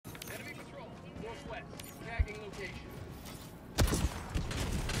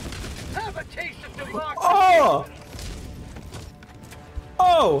Oh!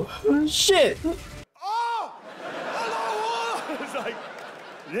 Oh! Shit! Oh! Hello! It's like,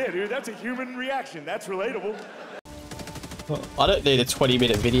 yeah, dude, that's a human reaction. That's relatable. I don't need a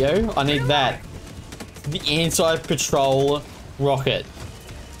 20-minute video. I need that. The anti-patrol rocket.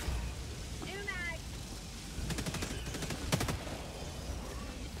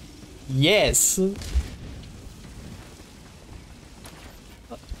 Yes.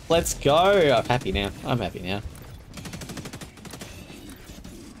 Let's go. I'm happy now. I'm happy now.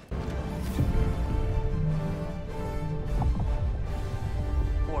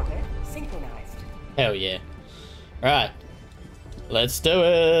 Orbit synchronized. Hell yeah. Right. Let's do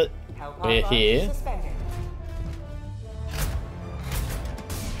it. We're here. Suspended.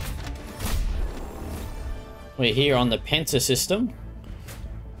 We're here on the Penta system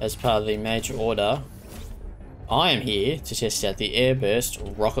as part of the major order. I am here to test out the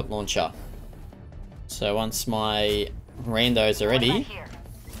Airburst rocket launcher. So once my randos are ready...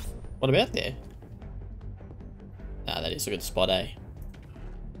 What about there? Ah, that is a good spot, eh?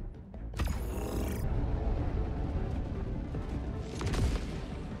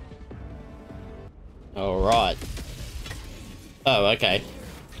 Alright. Oh, okay.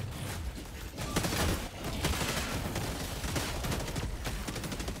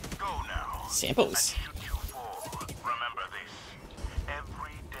 Samples. Remember this.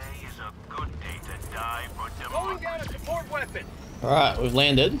 Every day is a good day to die for democracy. Alright, we've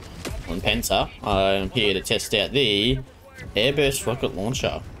landed on Penta. I'm here to test out the Airburst rocket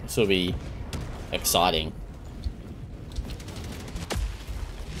launcher. This will be exciting.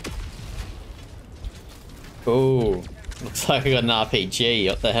 Ooh, looks like I got an RPG.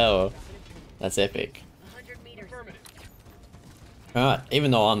 What the hell? That's epic. Alright,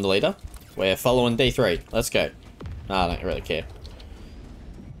 even though I'm the leader, we're following D3. Let's go. No, I don't really care.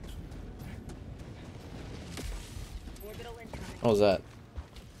 What was that?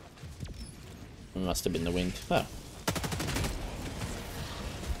 It must have been the wind. Oh.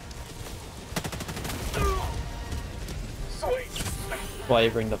 Why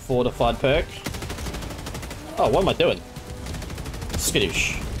you bring the fortified perk? Oh, what am I doing?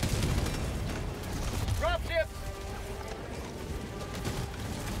 Skittish.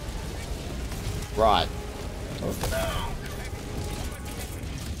 Right.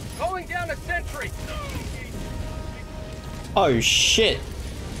 Calling down a sentry. Oh shit.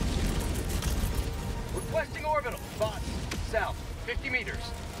 Requesting orbital. Spot. South. 50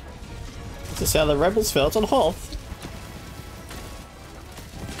 meters. This is how the rebels felt on Hoth.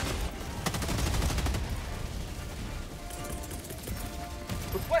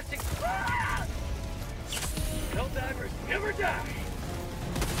 Requesting. Helldivers never die.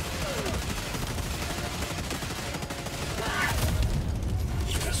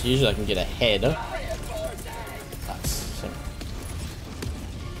 So usually I can get ahead. That's so...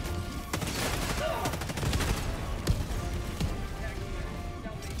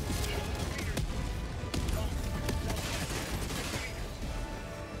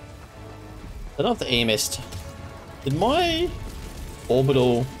 I don't know if the EMS... Did my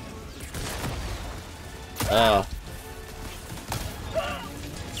orbital...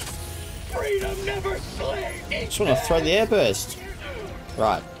 Freedom never slays. Just want to throw the airburst.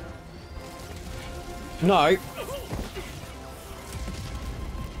 Right. No.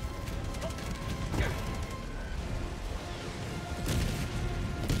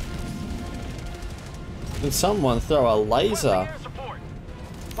 Can someone throw a laser?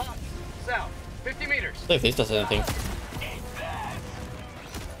 South. 50 meters. See if this does anything.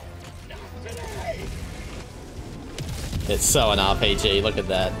 It's so an RPG, look at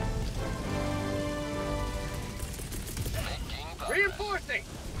that. Reinforcing.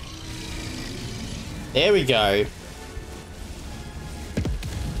 There we go.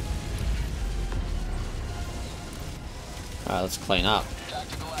 Alright, let's clean up.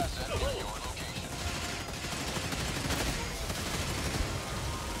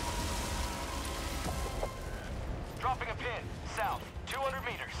 Dropping a pin. South. 200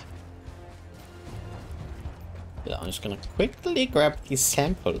 meters. Yeah, I'm just gonna quickly grab these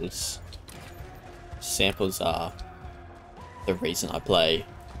samples. Samples are the reason I play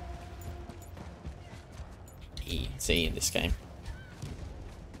easy in this game.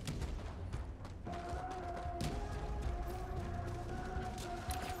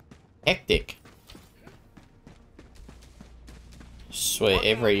 Hectic. I swear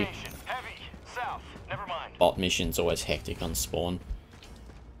every bot mission's always hectic on spawn.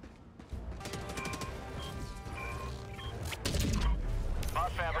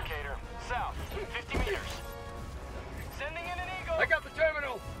 Bot fabricator. South. 50 meters. Sending in an eagle. I got the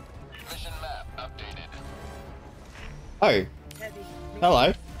terminal. Mission map. Oh.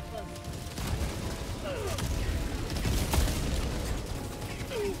 Hello.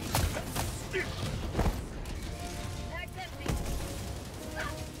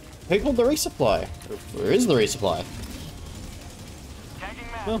 Who called the resupply? Where is the resupply?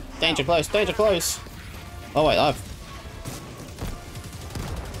 Oh, danger close, danger close. Oh wait, I've...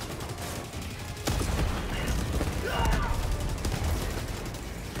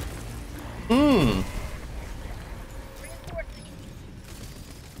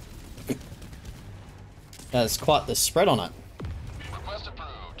 There's quite the spread on it. Request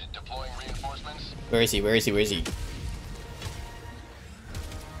approved. Deploying reinforcements. Where is he? Where is he? Where is he?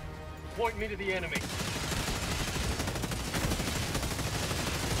 Point me to the enemy.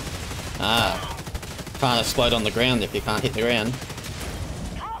 Ah. Can't explode on the ground if you can't hit the ground.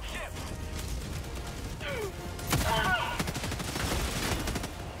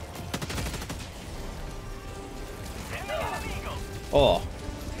 Oh.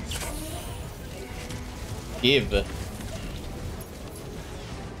 Give. I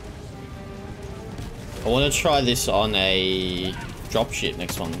want to try this on a dropship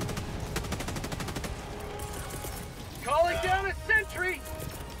next one. Calling down a sentry.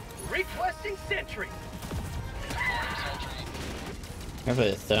 Requesting sentry.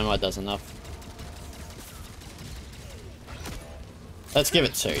 Hopefully the thermite does enough. Let's give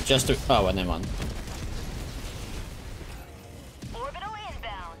it 2, just to... Oh, well, never mind.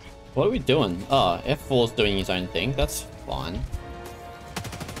 What are we doing? Oh, F4's doing his own thing. That's fine.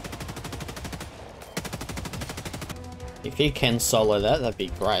 If he can solo that, that'd be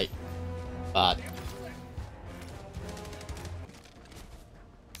great. But...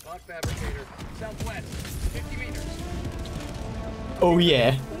 Lock fabricator. Southwest. 50 meters. Oh,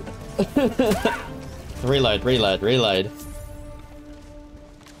 yeah. Reload, reload, reload.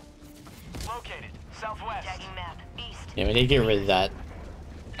 Located. Southwest. Tagging map. East. Yeah, we need to get rid of that.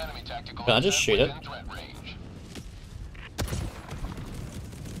 Enemy tactical. Can I just shoot it? within threat range.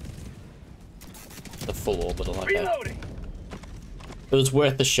 The full orbital, okay. Reloading. It was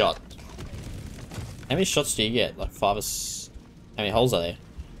worth the shot. How many shots do you get? Like 5 or How many holes are there?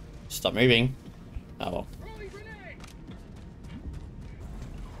 Stop moving. Oh well. Throwing grenade.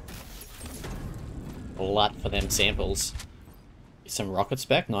 A lot for them samples. Some rockets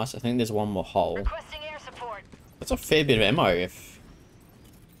back, nice. I think there's one more hole. Requesting air support. That's a fair bit of ammo if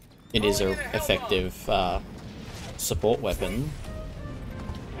it is an effective support weapon.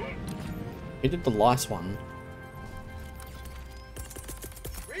 Who did the last one?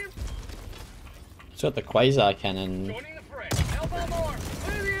 It's got the quasar cannon. Joining the fray. Elbow more.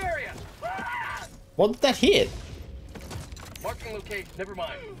 Clear the area. What did that hit? Marking location. Never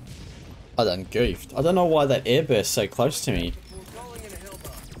mind. I done goofed. I don't know why that airburst so close to me. We're calling in a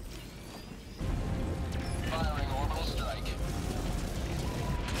Helldiver. Firing orbital strike.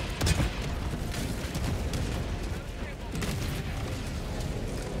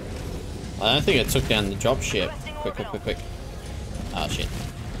 I don't think it took down the dropship. Quick, quick, quick, quick. Oh shit.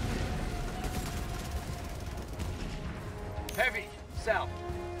 Heavy. South.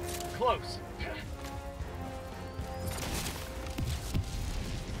 Close.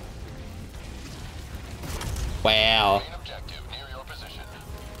 Wow. Main objective near your position.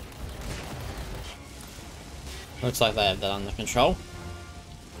 Looks like they have that under control.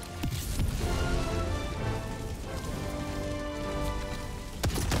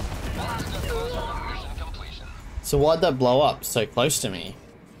 One step closer to mission completion. So why'd that blow up so close to me?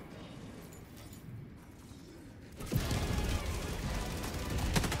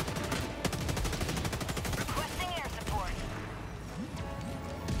 Requesting air support.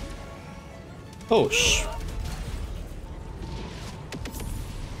 Oh, shh.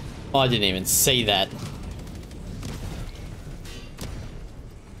 Oh, I didn't even see that.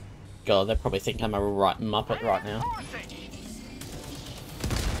 God, they probably think I'm a right muppet right now.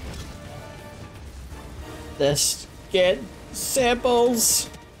 Let's get samples.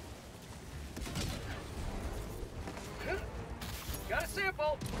 Got a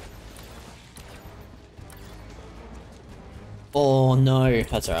sample. Oh no,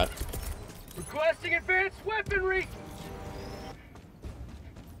 that's alright. Requesting advanced weaponry.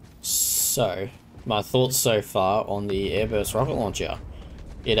 So, my thoughts so far on the Airburst rocket launcher.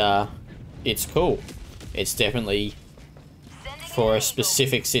 It's cool. It's definitely for a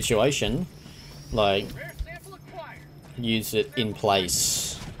specific situation. Like, Rare sample acquired. use it in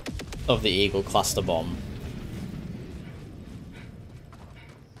place of the Eagle cluster bomb.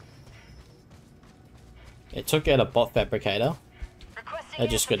 It took out a bot fabricator. Requesting I air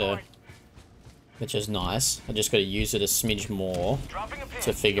just gotta, support. which is nice. I just gotta use it a smidge more Dropping a pin.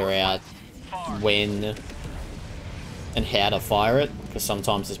 to figure out when and how to fire it, because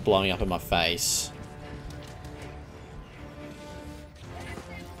sometimes it's blowing up in my face.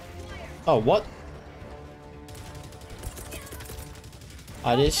 Oh, what?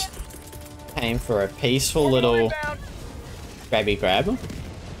 I just came for a peaceful little grabby grab.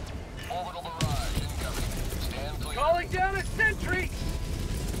 Orbital barrage incoming. Stand clear. Calling down a sentry!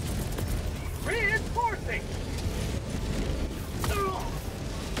 Reinforcing!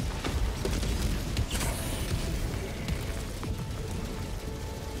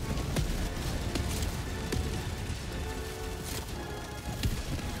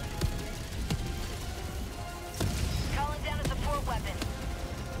 Calling down a support weapon.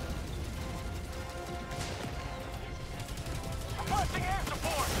 Requesting air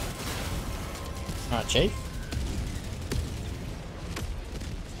support. Alright, Chief.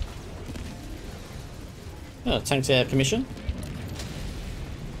 Oh, tank's out of commission.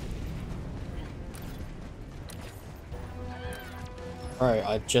 Bro,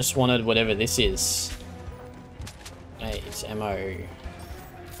 I just wanted whatever this is. Hey, it's ammo.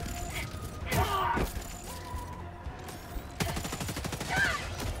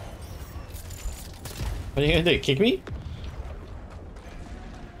 What are you gonna do? Kick me?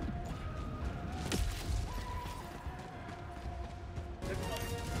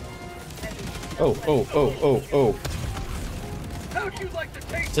 Oh, oh, oh, oh, oh. How'd you like to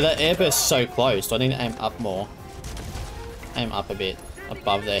taste So that airburst's so close. Do I need to aim up more? Aim up a bit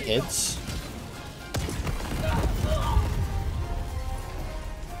above their heads.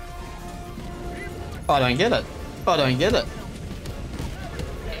 I don't get it. I don't get it.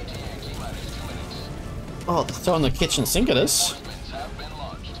 Oh, they're throwing the kitchen sink at us. Weapons have been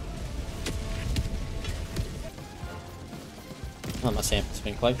launched. Oh, my sample's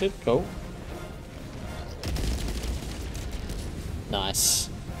been collected. Cool. Nice.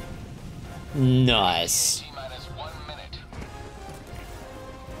 Nice. T-minus 1 minute.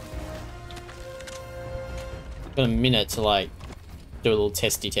 Got a minute to like do a little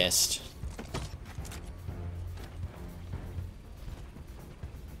testy test.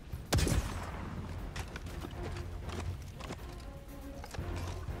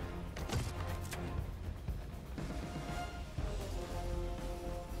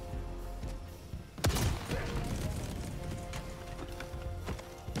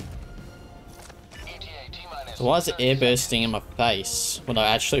 ETA T-minus. So why is it air bursting in my face when I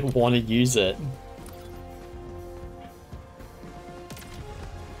actually want to use it?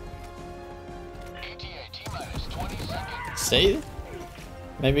 ETA T-minus 20 seconds. See?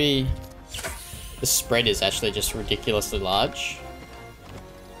 Maybe the spread is actually just ridiculously large.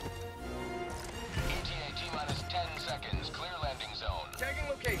 ETA T-minus 10 seconds. Clear landing zone. tagging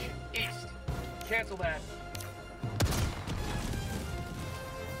location? East. Cancel that.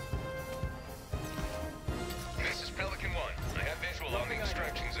 This is Pelican 1. I have visual on the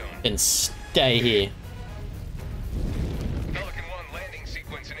extraction zone. Then stay here. Pelican 1 landing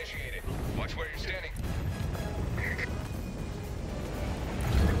sequence initiated. Watch where you're standing.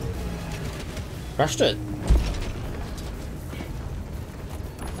 Crushed it.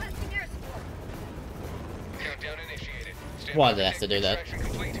 Requesting air support. Countdown initiated. Stand Why by did they for have to do that? extraction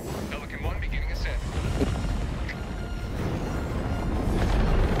complete. Pelican 1 beginning ascent.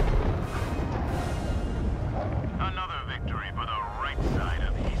 Another victory for the right side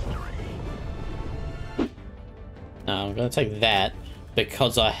of history. No, I'm gonna take that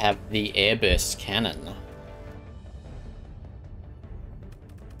because I have the airburst cannon.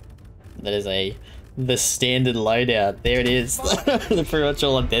 That is the standard loadout. There it is. They're pretty much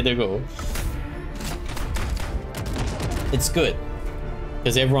all identical. It's good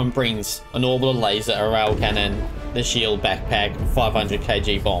because everyone brings an orbital laser, a rail cannon, the shield backpack, 500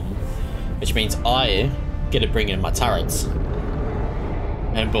 kg bomb, which means I get to bring in my turrets.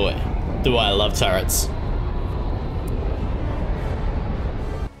 And boy, do I love turrets.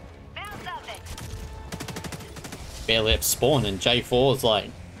 Found something. Barely up spawn and J4 is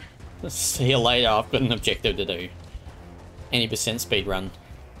like, see you later, I've got an objective to do. Any percent speed run.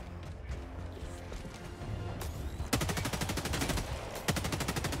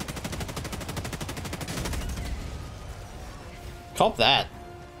 Cop that.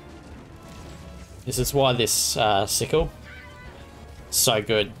 This is why this sickle is so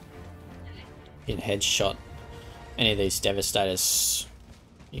good in headshot. Any of these devastators,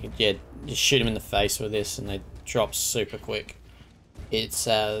 you can just shoot them in the face with this and they drop super quick. It's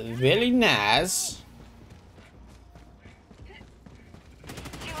very nice.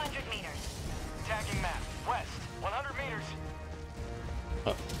 200 meters. Tagging map. West. 100 meters.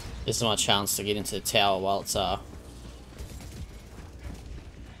 Oh, this is my chance to get into the tower while it's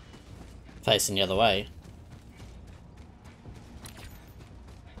facing the other way.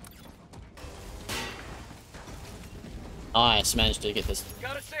 Nice, managed to get this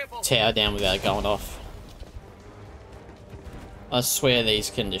tower down without it going off. I swear these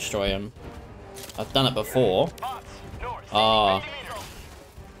can destroy him. I've done it before. Oh. I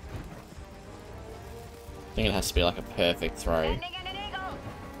think it has to be like a perfect throw.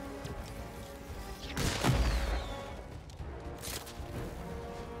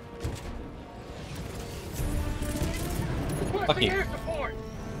 Fuck you.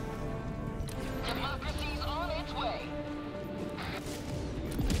 Democracy's on its way.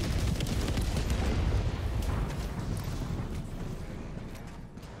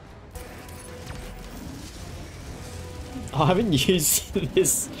 I haven't used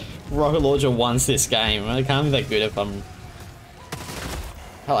this rocket launcher once this game. I can't be that good if I'm...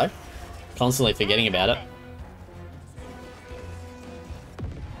 Hello. Constantly forgetting about it.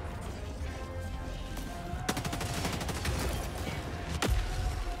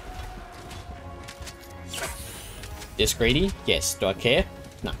 This greedy? Yes. Do I care?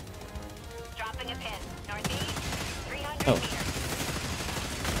 No. Dropping a pin. Northeast, 300 Oh. meters.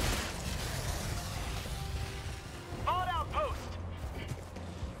 Fall outpost.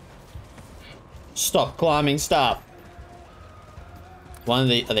 Stop climbing, stop. One of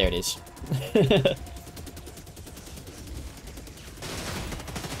the... Oh, there it is.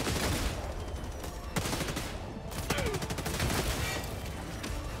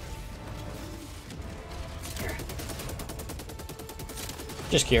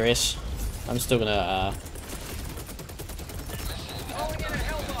 Just curious. I'm still gonna,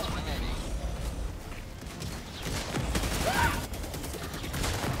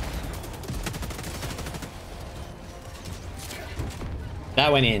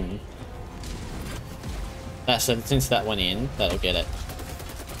 That went in. Since that went in, that'll get it.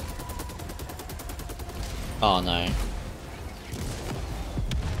 Oh no.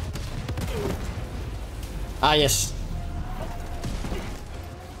 Ah yes.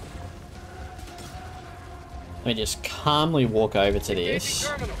 Let me just calmly walk over to this.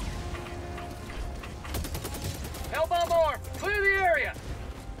 Hellbomb arm! Clear the area!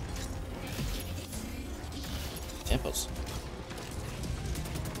 Temples.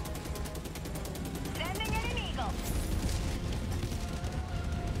 Sending in an eagle.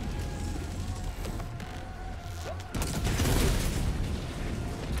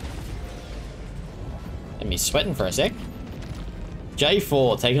 Let me sweating for a sec.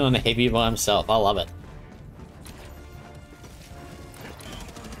 J4 taking on a heavy by himself. I love it.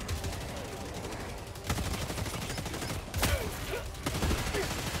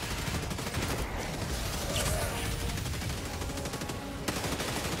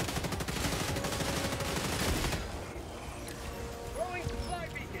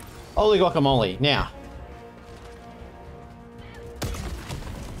 Holy guacamole, now.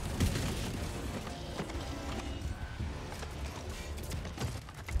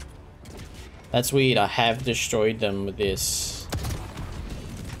 That's weird, I have destroyed them with this.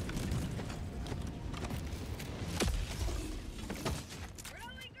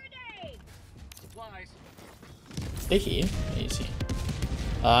 Supplies. They're here, easy.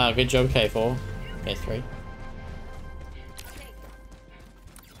 Good job K4, K3.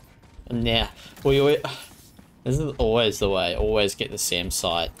 Now, this is always the way. Always get the SAM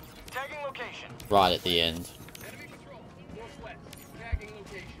site Tagging location. right at the end. Enemy patrol. Northwest. Tagging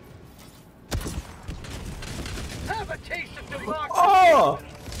location. Have a taste of democracy! Oh!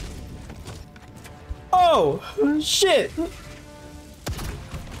 Oh! Shit!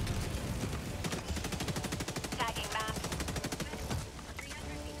 Tagging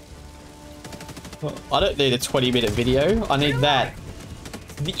map. I don't need a 20-minute video. I need that.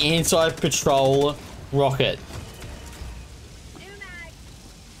 The anti-patrol rocket. New mag.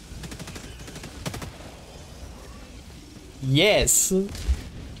 Yes!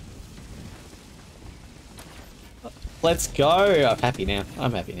 Let's go! I'm happy now.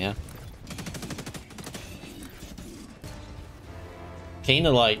 I'm happy now. Keen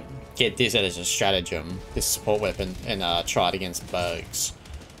to, like, get this as a stratagem, this support weapon, and try it against bugs.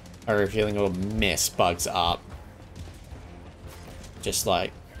 I'm revealing will mess bugs up. Just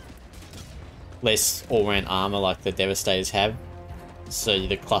like less all-round armor like the Devastators have, so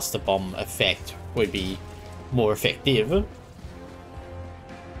the cluster bomb effect would be more effective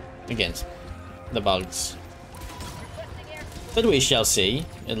against the bugs. But we shall see.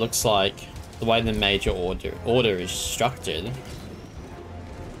 It looks like the way the major order is structured,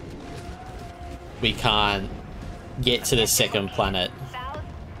 we can't get to the second planet. South.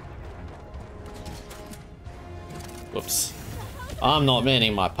 Whoops. I'm not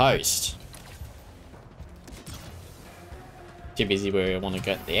manning my post. too busy where I want to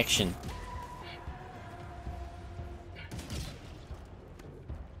get the action.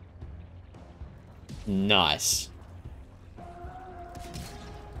 Nice.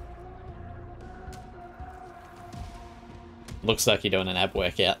 Looks like you're doing an ab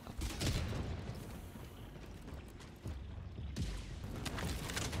workout.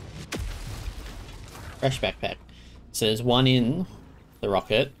 Fresh backpack. So there's 1 in the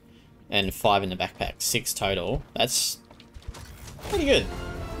rocket and 5 in the backpack. 6 total. That's pretty good.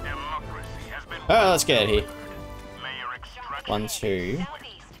 Alright, let's get out of here. 1, 2, Southeast,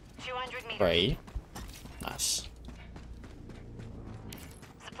 200 meters. 3. Nice.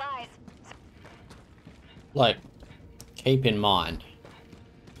 Supplies. Like, keep in mind,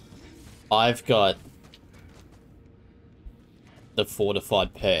 I've got the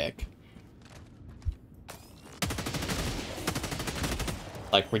fortified perk.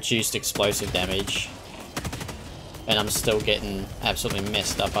 Like, reduced explosive damage. And I'm still getting absolutely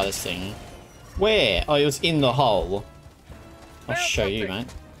messed up by this thing. Where? Oh, it was in the hole. I'll show you, mate.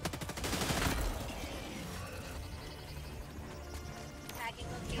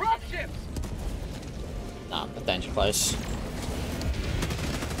 Dropships! Nah, but danger close.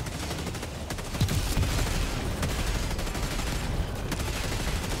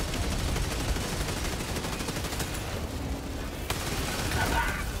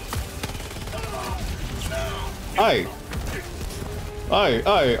 Oh! Oh,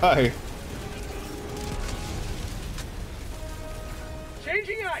 oh, oh!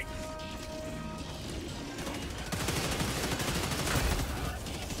 Changing ice!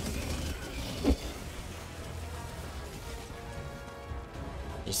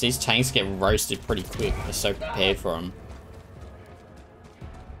 Just these tanks get roasted pretty quick. They're so prepared for them.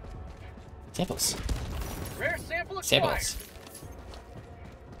 Samples. Rare sample acquired. Samples.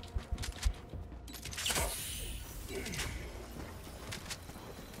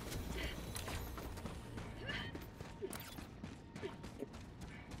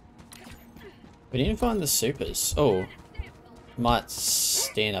 We didn't find the supers. Oh, might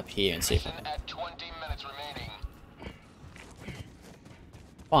stand up here and see if I can. At 20 minutes remaining.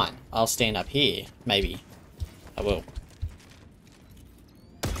 Fine, I'll stand up here. Maybe. I will.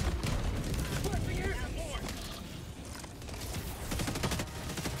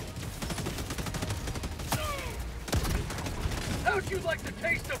 How'd you like the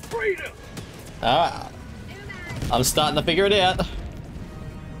taste of freedom? Ah, I'm starting to figure it out.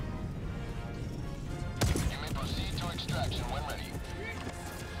 You may proceed to extraction when ready.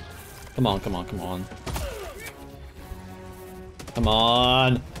 Come on, come on, come on. Come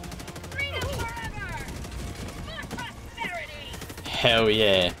on. Freedom forever! For prosperity! Hell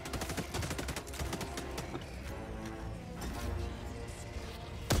yeah.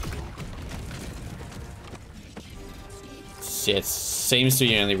 Yeah, it seems to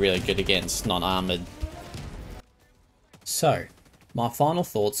be only really good against non-armored. So, my final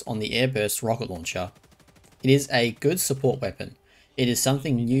thoughts on the Airburst rocket launcher. It is a good support weapon. It is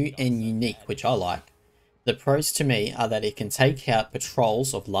something new and unique, which I like. The pros to me are that it can take out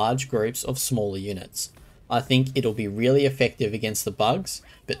patrols of large groups of smaller units. I think it'll be really effective against the bugs,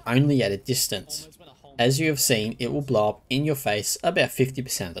 but only at a distance. As you have seen, it will blow up in your face about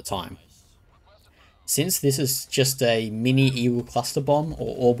 50% of the time. Since this is just a mini Eagle cluster bomb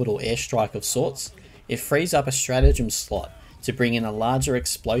or orbital airstrike of sorts, it frees up a stratagem slot to bring in a larger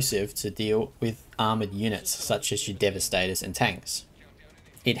explosive to deal with armoured units such as your Devastators and tanks.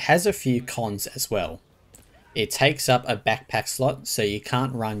 It has a few cons as well. It takes up a backpack slot, so you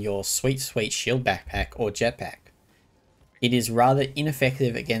can't run your sweet shield backpack or jetpack. It is rather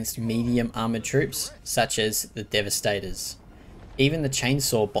ineffective against medium armoured troops such as the Devastators. Even the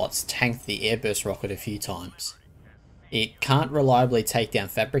chainsaw bots tanked the Airburst rocket a few times. It can't reliably take down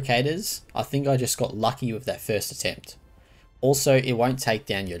fabricators. I think I just got lucky with that first attempt. Also, it won't take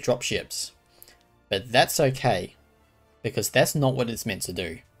down your dropships. But that's okay, because that's not what it's meant to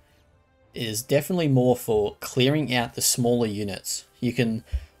do. It is definitely more for clearing out the smaller units. You can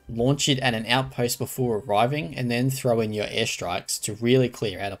launch it at an outpost before arriving and then throw in your airstrikes to really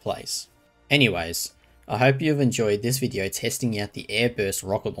clear out a place. Anyways, I hope you have enjoyed this video testing out the Airburst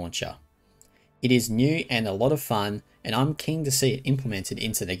rocket launcher. It is new and a lot of fun, and I'm keen to see it implemented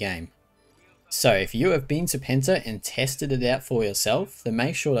into the game. So if you have been to Penta and tested it out for yourself, then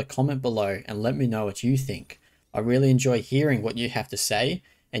make sure to comment below and let me know what you think. I really enjoy hearing what you have to say,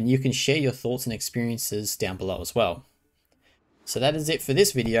 and you can share your thoughts and experiences down below as well. So that is it for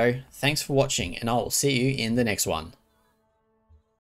this video. Thanks for watching, and I will see you in the next one.